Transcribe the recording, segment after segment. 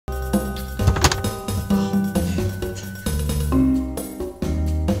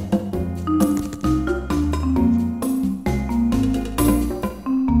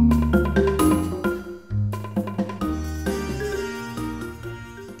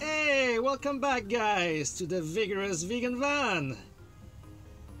welcome back guys to the Vigorous Vegan Van.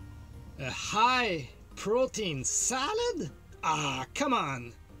 A high protein salad? Ah, come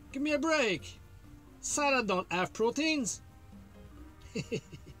on, give me a break. Salad don't have proteins.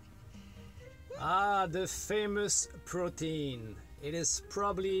 The famous protein. It is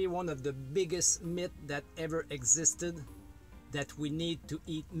probably one of the biggest myths that ever existed, that we need to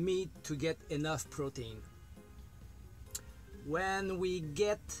eat meat to get enough protein. When we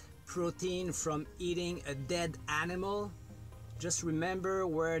get protein from eating a dead animal, just remember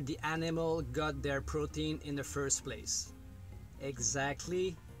where the animal got their protein in the first place.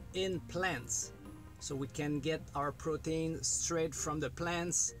 Exactly in plants. So we can get our protein straight from the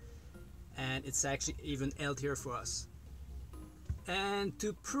plants, and it's actually even healthier for us. And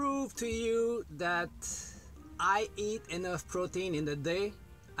to prove to you that I eat enough protein in the day,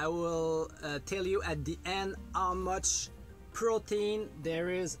 I will tell you at the end how much protein there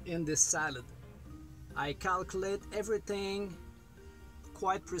is in this salad. I calculate everything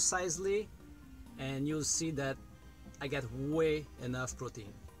quite precisely, and you'll see that I get way enough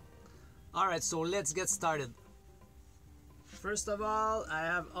protein. Alright, so let's get started. First of all, I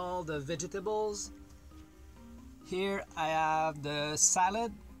have all the vegetables. Here I have the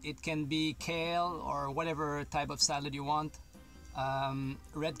salad. It can be kale or whatever type of salad you want.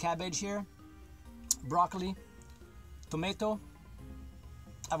 Red cabbage here, broccoli, tomato,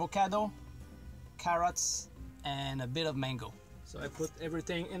 avocado, carrots, and a bit of mango. So I put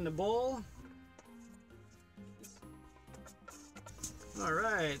everything in the bowl. All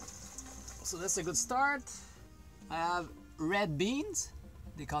right, so that's a good start. I have red beans,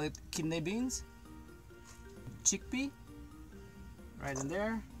 they call it kidney beans, chickpea, right in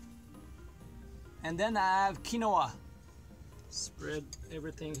there. And then I have quinoa. Spread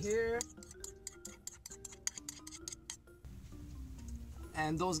everything here.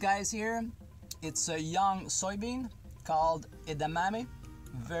 And those guys here, it's a young soybean called edamame,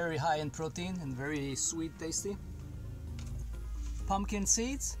 very high in protein and very sweet, tasty. Pumpkin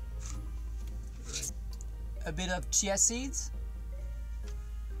seeds, a bit of chia seeds,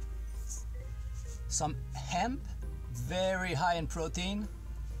 some hemp, very high in protein,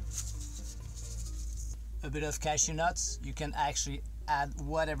 a bit of cashew nuts. You can actually add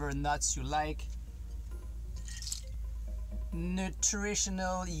whatever nuts you like.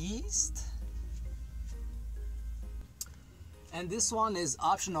 Nutritional yeast, and this one is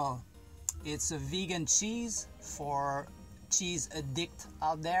optional. It's a vegan cheese. For cheese addict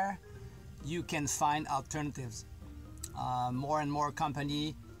out there, you can find alternatives. More and more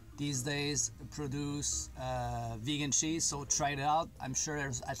company these days produce vegan cheese, so try it out. I'm sure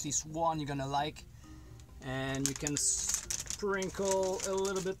there's at least one you're gonna like, and you can sprinkle a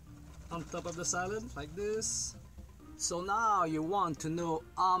little bit on top of the salad like this. So now you want to know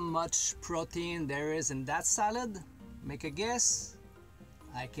how much protein there is in that salad. Make a guess.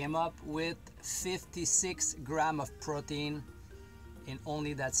 I came up with 56 grams of protein in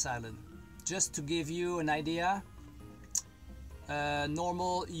only that salad. Just to give you an idea, a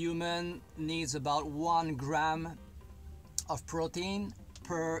normal human needs about 1 gram of protein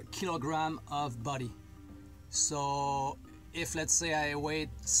per kilogram of body. So if, let's say, I weigh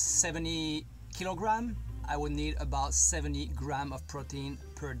 70 kilograms, I would need about 70 grams of protein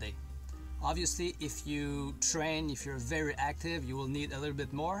per day. Obviously, if you train, if you're very active, you will need a little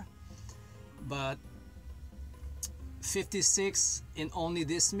bit more, but 56 in only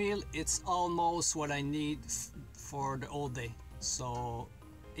this meal, it's almost what I need for the whole day. So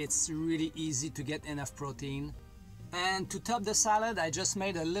it's really easy to get enough protein. And to top the salad, I just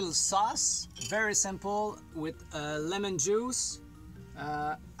made a little sauce, very simple, with lemon juice.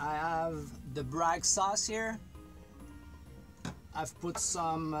 I have the Bragg sauce here. I've put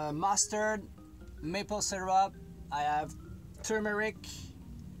some mustard, maple syrup, I have turmeric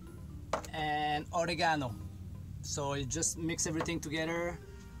and oregano. So you just mix everything together.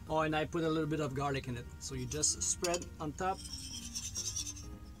 Oh, and I put a little bit of garlic in it. So you just spread on top,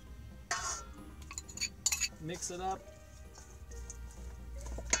 mix it up,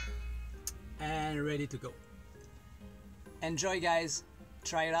 and ready to go. Enjoy guys,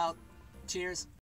 try it out. Cheers.